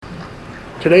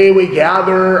Today we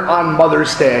gather on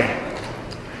Mother's Day,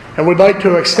 and we'd like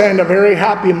to extend a very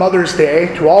happy Mother's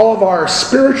Day to all of our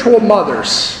spiritual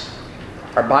mothers,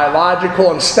 our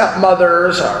biological and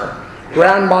stepmothers, our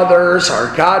grandmothers,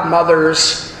 our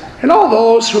godmothers, and all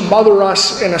those who mother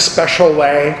us in a special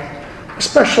way,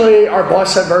 especially our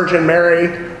Blessed Virgin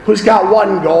Mary, who's got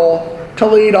one goal, to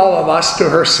lead all of us to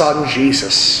her Son,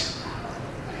 Jesus.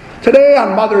 Today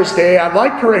on Mother's Day, I'd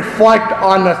like to reflect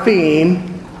on the theme,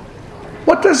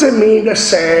 what does it mean to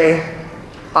say,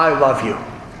 I love you?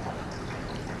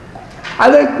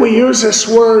 I think we use this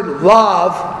word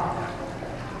love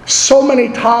so many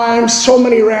times, so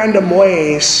many random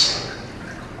ways.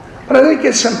 But I think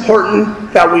it's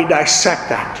important that we dissect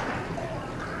that.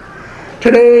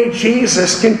 Today,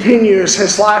 Jesus continues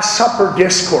his Last Supper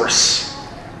discourse,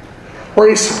 where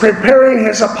he's preparing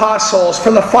his apostles for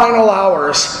the final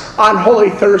hours on Holy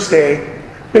Thursday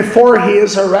before he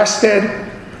is arrested,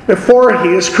 before he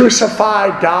is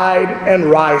crucified, died, and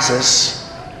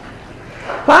rises.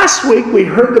 Last week we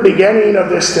heard the beginning of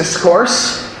this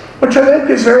discourse, which I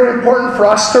think is very important for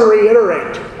us to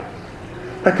reiterate,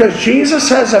 because Jesus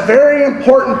has a very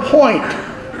important point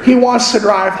he wants to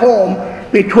drive home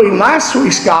between last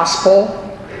week's gospel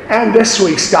and this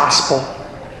week's gospel.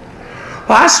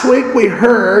 Last week we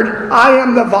heard, I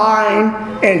am the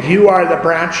vine and you are the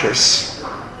branches.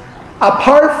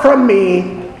 Apart from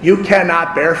me, you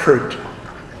cannot bear fruit.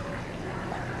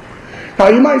 Now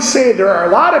you might say there are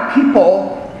a lot of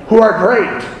people who are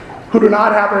great who do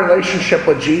not have a relationship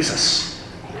with Jesus.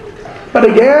 But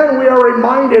again, we are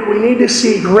reminded we need to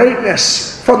see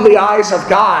greatness from the eyes of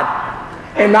God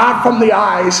and not from the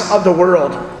eyes of the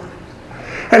world.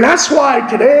 And that's why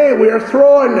today we are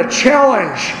throwing the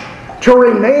challenge to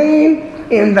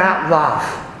remain in that love.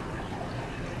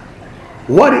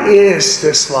 What is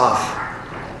this love?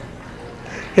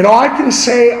 You know, I can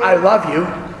say I love you,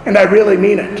 and I really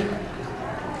mean it.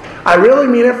 I really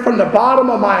mean it from the bottom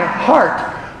of my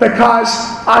heart, because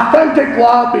authentic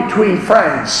love between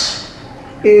friends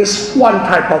is one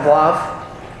type of love.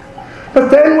 But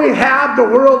then we have the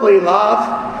worldly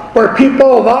love, where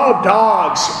people love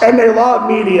dogs, and they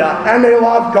love media, and they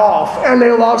love golf, and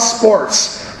they love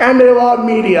sports, and they love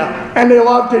media, and they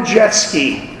love to jet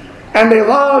ski, and they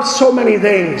love so many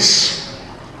things.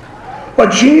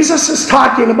 What Jesus is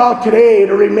talking about today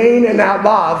to remain in that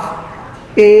love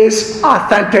is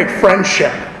authentic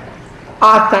friendship,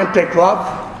 authentic love.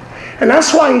 And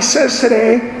that's why he says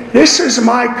today, this is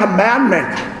my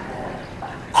commandment,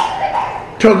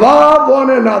 to love one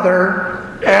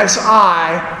another as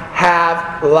I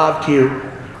have loved you.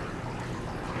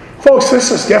 Folks,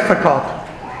 this is difficult.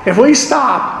 If we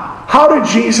stop, how did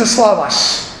Jesus love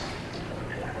us?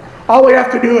 All we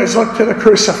have to do is look to the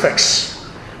crucifix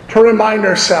to remind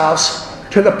ourselves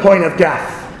to the point of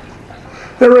death.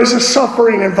 There is a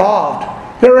suffering involved.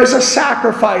 There is a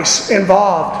sacrifice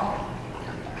involved.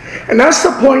 And that's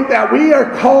the point that we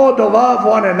are called to love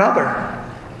one another.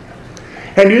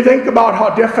 And you think about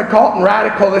how difficult and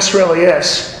radical this really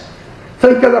is.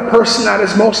 Think of the person that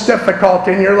is most difficult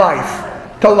in your life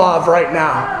to love right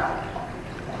now.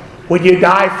 Would you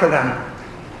die for them?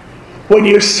 Would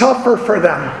you suffer for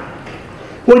them?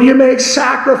 Would you make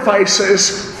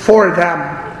sacrifices for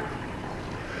them?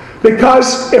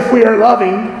 Because if we are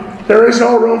loving, there is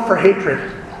no room for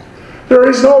hatred. There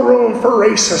is no room for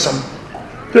racism.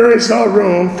 There is no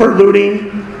room for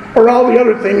looting or all the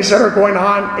other things that are going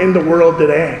on in the world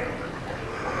today.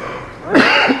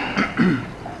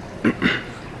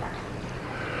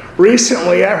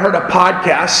 Recently, I heard a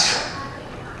podcast,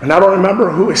 and I don't remember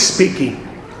who was speaking.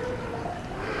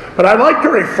 But I'd like to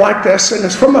reflect this, and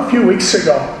it's from a few weeks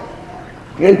ago,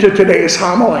 into today's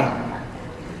homily.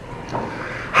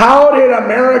 How did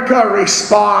America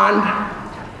respond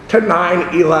to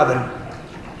 9/11?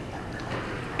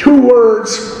 Two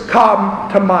words come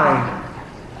to mind.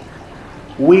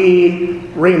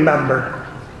 We remember.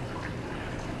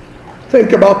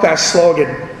 Think about that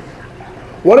slogan.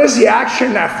 What is the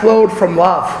action that flowed from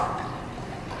love?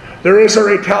 There is a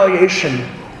retaliation.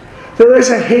 There is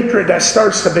a hatred that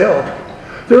starts to build.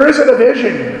 There is a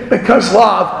division because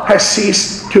love has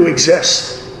ceased to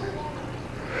exist.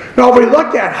 Now, if we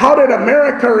look at how did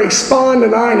America respond to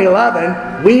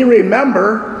 9/11, we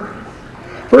remember,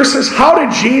 versus how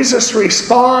did Jesus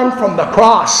respond from the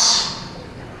cross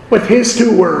with his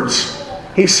two words.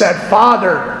 He said,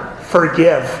 Father,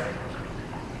 forgive.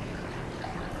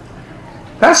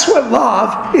 That's what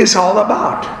love is all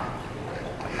about.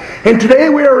 And today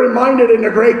we are reminded in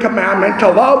the Great Commandment to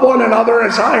love one another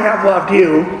as I have loved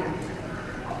you.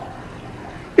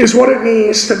 is what it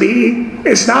means to be,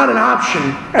 is not an option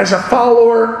as a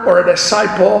follower or a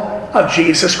disciple of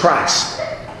Jesus Christ.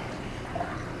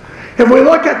 If we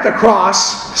look at the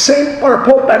cross,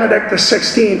 Pope Benedict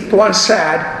XVI once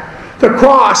said, the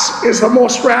cross is the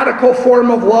most radical form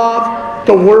of love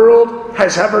the world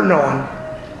has ever known.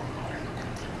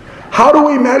 How do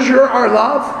we measure our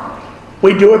love?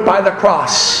 We do it by the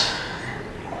cross.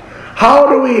 How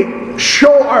do we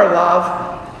show our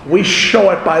love? We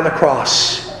show it by the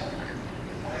cross.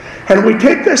 And we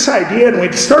take this idea and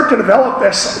we start to develop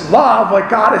this love like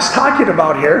God is talking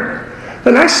about here.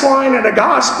 The next line in the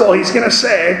gospel, he's going to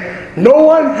say, no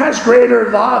one has greater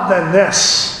love than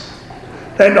this,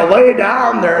 than to lay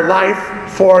down their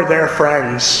life for their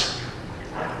friends.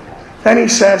 Then he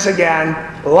says again,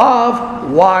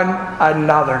 love one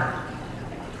another.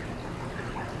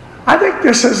 I think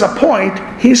this is a point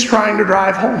he's trying to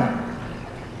drive home.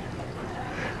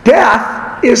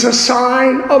 Death is a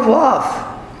sign of love.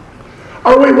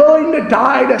 Are we willing to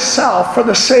die to self for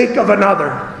the sake of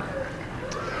another?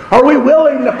 Are we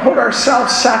willing to put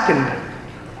ourselves second?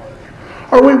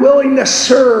 Are we willing to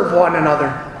serve one another?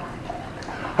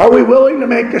 Are we willing to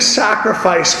make a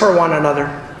sacrifice for one another?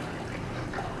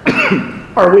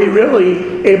 Are we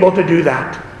really able to do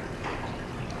that?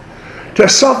 To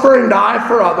suffer and die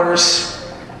for others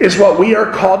is what we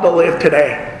are called to live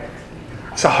today.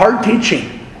 It's a hard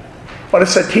teaching, but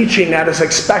it's a teaching that is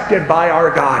expected by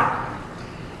our God.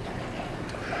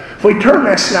 If we turn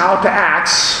this now to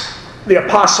Acts, the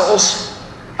apostles,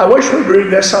 I wish we'd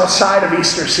read this outside of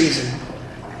Easter season.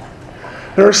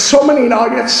 There are so many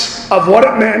nuggets of what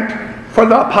it meant for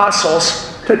the apostles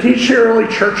to teach the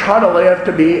early church how to live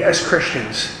to be as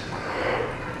Christians.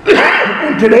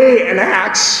 And today in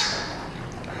Acts,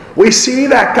 we see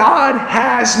that God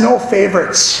has no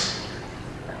favorites.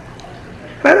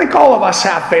 And I think all of us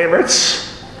have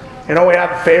favorites. You know, we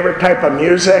have a favorite type of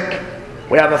music.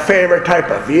 We have a favorite type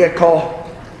of vehicle.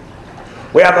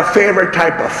 We have a favorite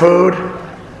type of food.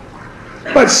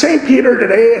 But St. Peter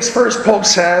today, as First Pope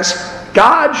says,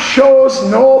 God shows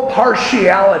no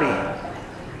partiality.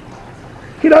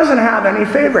 He doesn't have any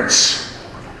favorites.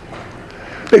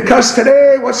 Because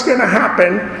today what's going to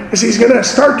happen is he's going to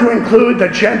start to include the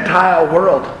Gentile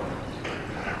world.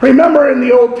 Remember in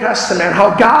the Old Testament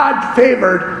how God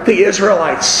favored the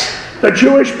Israelites, the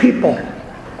Jewish people.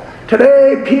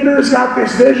 Today Peter's got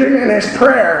this vision in his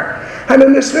prayer. And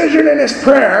in this vision in his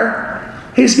prayer,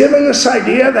 he's given this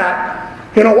idea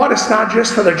that, you know what, it's not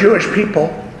just for the Jewish people.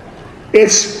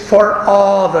 It's for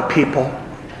all the people.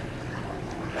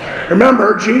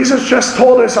 Remember, Jesus just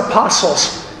told his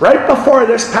apostles, right before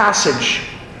this passage,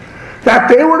 that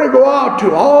they were to go out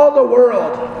to all the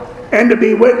world and to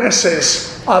be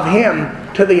witnesses of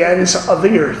him to the ends of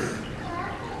the earth.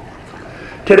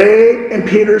 Today, in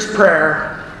Peter's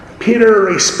prayer, Peter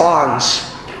responds.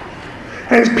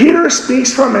 And Peter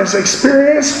speaks from his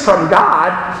experience from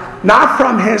God, not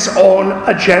from his own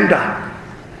agenda.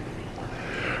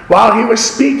 While he was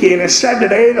speaking, it said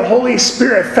today the Holy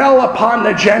Spirit fell upon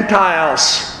the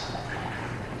Gentiles.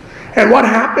 And what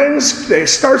happens? It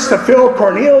starts to fill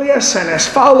Cornelius and his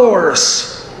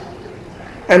followers.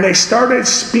 And they started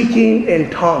speaking in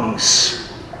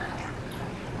tongues.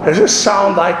 Does this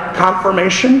sound like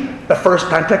confirmation, the first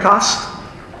Pentecost?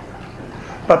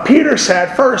 But Peter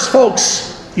said, first,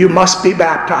 folks, you must be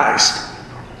baptized.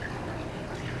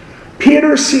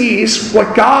 Peter sees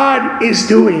what God is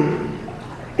doing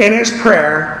in his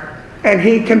prayer, and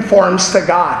he conforms to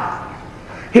God.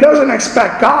 He doesn't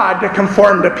expect God to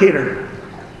conform to Peter.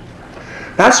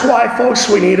 That's why, folks,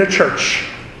 we need a church.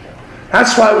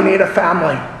 That's why we need a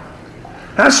family.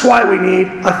 That's why we need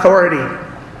authority.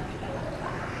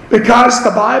 Because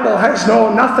the Bible has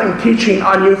nothing teaching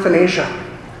on euthanasia.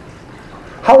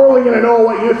 How are we going to know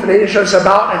what euthanasia is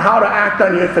about and how to act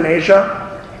on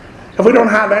euthanasia if we don't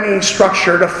have any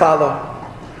structure to follow?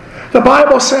 The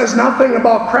Bible says nothing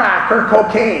about crack or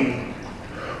cocaine.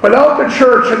 Without the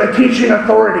church and the teaching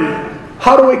authority,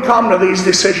 how do we come to these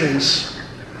decisions?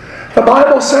 The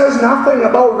Bible says nothing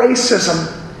about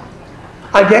racism.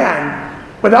 Again,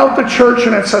 without the church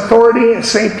and its authority and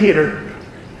St. Peter,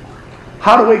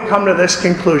 how do we come to this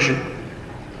conclusion?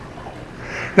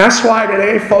 That's why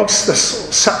today, folks, the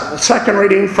second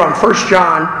reading from 1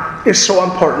 John is so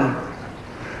important.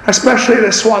 Especially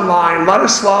this one line, let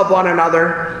us love one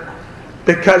another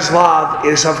because love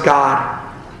is of God.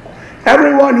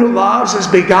 Everyone who loves is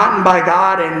begotten by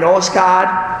God and knows God.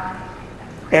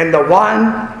 And the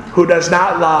one who does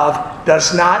not love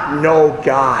does not know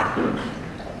God.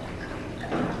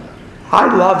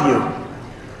 I love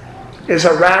you is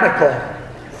a radical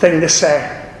thing to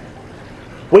say.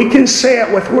 We can say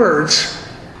it with words,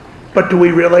 but do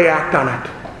we really act on it?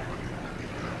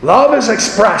 Love is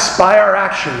expressed by our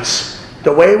actions,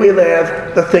 the way we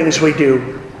live, the things we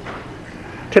do.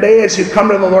 Today, as you come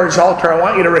to the Lord's altar, I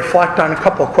want you to reflect on a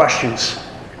couple of questions.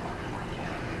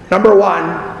 Number one,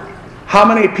 how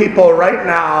many people right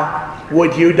now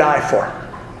would you die for?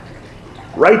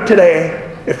 Right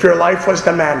today, if your life was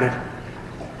demanded.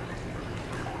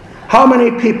 How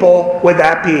many people would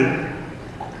that be?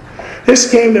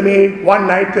 This came to me one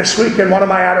night this week in one of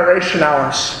my adoration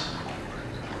hours.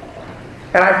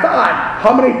 And I thought,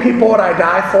 how many people would I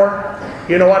die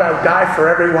for? You know what? I would die for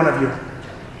every one of you.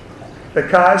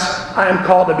 Because I am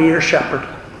called to be your shepherd.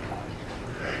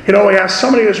 You know, we have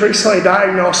somebody who's recently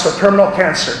diagnosed with terminal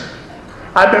cancer.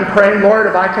 I've been praying, Lord,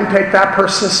 if I can take that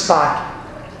person's spot,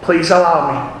 please allow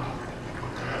me.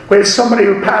 We have somebody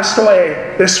who passed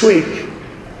away this week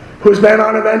who's been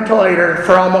on a ventilator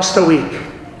for almost a week.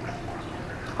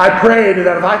 I prayed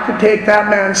that if I could take that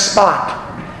man's spot,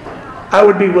 I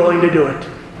would be willing to do it.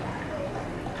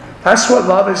 That's what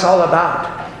love is all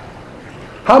about.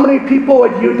 How many people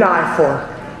would you die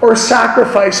for or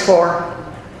sacrifice for?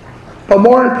 But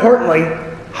more importantly,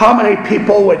 how many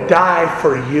people would die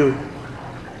for you?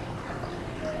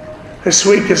 This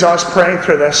week, as I was praying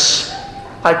through this,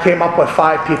 I came up with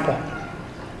 5 people.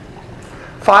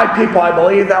 5 people I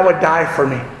believe that would die for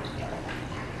me.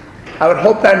 I would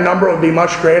hope that number would be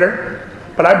much greater,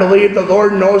 but I believe the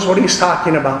Lord knows what He's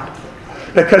talking about.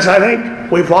 Because I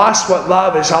think we've lost what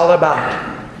love is all about.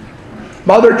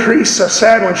 Mother Teresa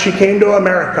said when she came to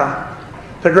America,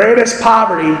 the greatest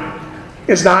poverty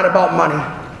is not about money.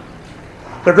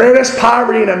 The greatest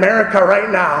poverty in America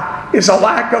right now is a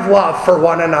lack of love for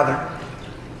one another.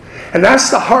 And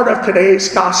that's the heart of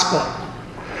today's gospel.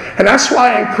 And that's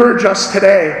why I encourage us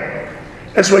today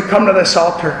as we come to this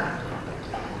altar.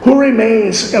 Who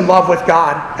remains in love with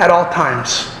God at all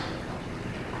times?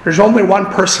 There's only one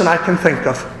person I can think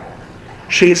of.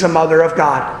 She's a mother of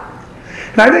God.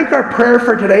 And I think our prayer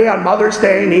for today on Mother's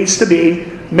Day needs to be,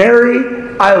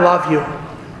 Mary, I love you.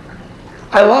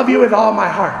 I love you with all my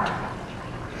heart.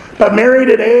 But Mary,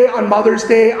 today on Mother's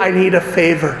Day, I need a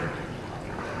favor.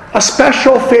 A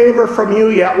special favor from you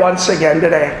yet once again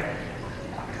today.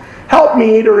 Help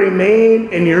me to remain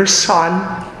in your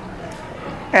Son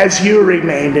as you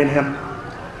remained in Him.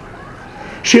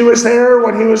 She was there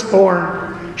when He was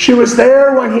born. She was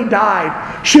there when He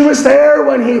died. She was there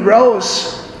when He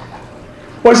rose.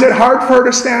 Was it hard for her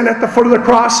to stand at the foot of the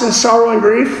cross in sorrow and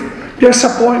grief,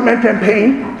 disappointment and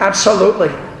pain? Absolutely.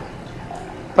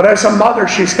 But as a mother,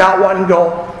 she's got one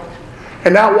goal.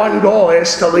 And that one goal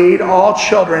is to lead all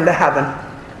children to heaven,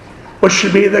 which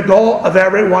should be the goal of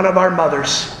every one of our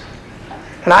mothers.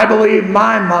 And I believe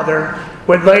my mother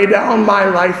would lay down my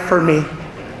life for me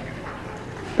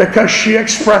because she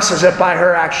expresses it by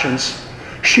her actions.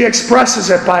 She expresses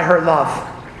it by her love.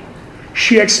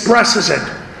 She expresses it.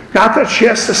 Not that she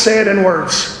has to say it in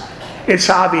words. It's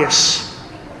obvious.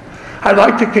 I'd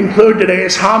like to conclude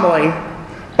today's homily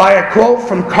by a quote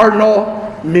from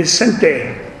Cardinal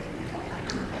Mindszenty.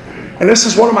 And this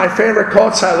is one of my favorite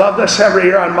quotes. I love this every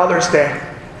year on Mother's Day.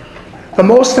 The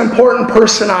most important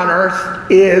person on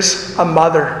earth is a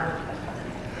mother.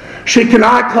 She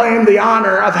cannot claim the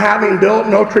honor of having built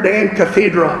Notre Dame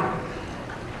Cathedral.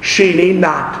 She need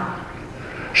not.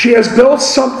 She has built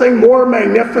something more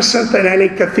magnificent than any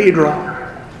cathedral,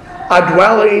 a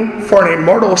dwelling for an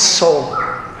immortal soul,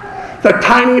 the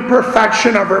tiny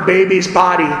perfection of her baby's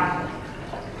body.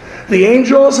 The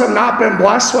angels have not been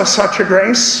blessed with such a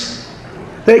grace.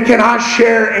 They cannot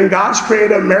share in God's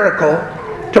creative miracle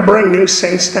to bring new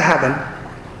saints to heaven.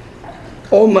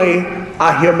 Only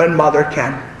a human mother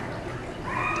can.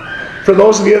 For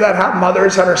those of you that have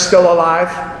mothers that are still alive,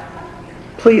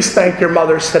 please thank your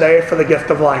mothers today for the gift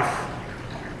of life.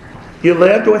 You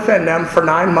lived within them for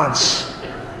 9 months.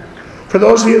 For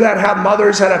those of you that have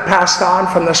mothers that have passed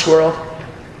on from this world,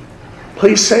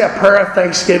 please say a prayer of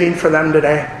thanksgiving for them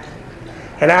today.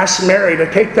 And ask Mary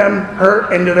to take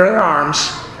her into their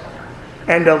arms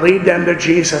and to lead them to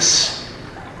Jesus.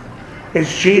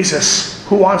 It's Jesus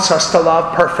who wants us to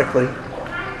love perfectly.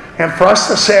 And for us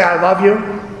to say, I love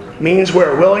you, means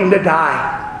we're willing to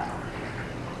die.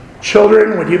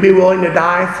 Children, would you be willing to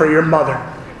die for your mother?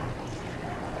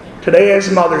 Today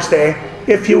is Mother's Day.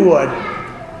 If you would,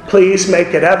 please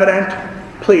make it evident.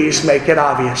 Please make it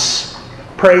obvious.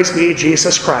 Praise be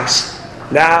Jesus Christ,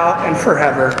 now and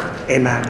forever. Amen.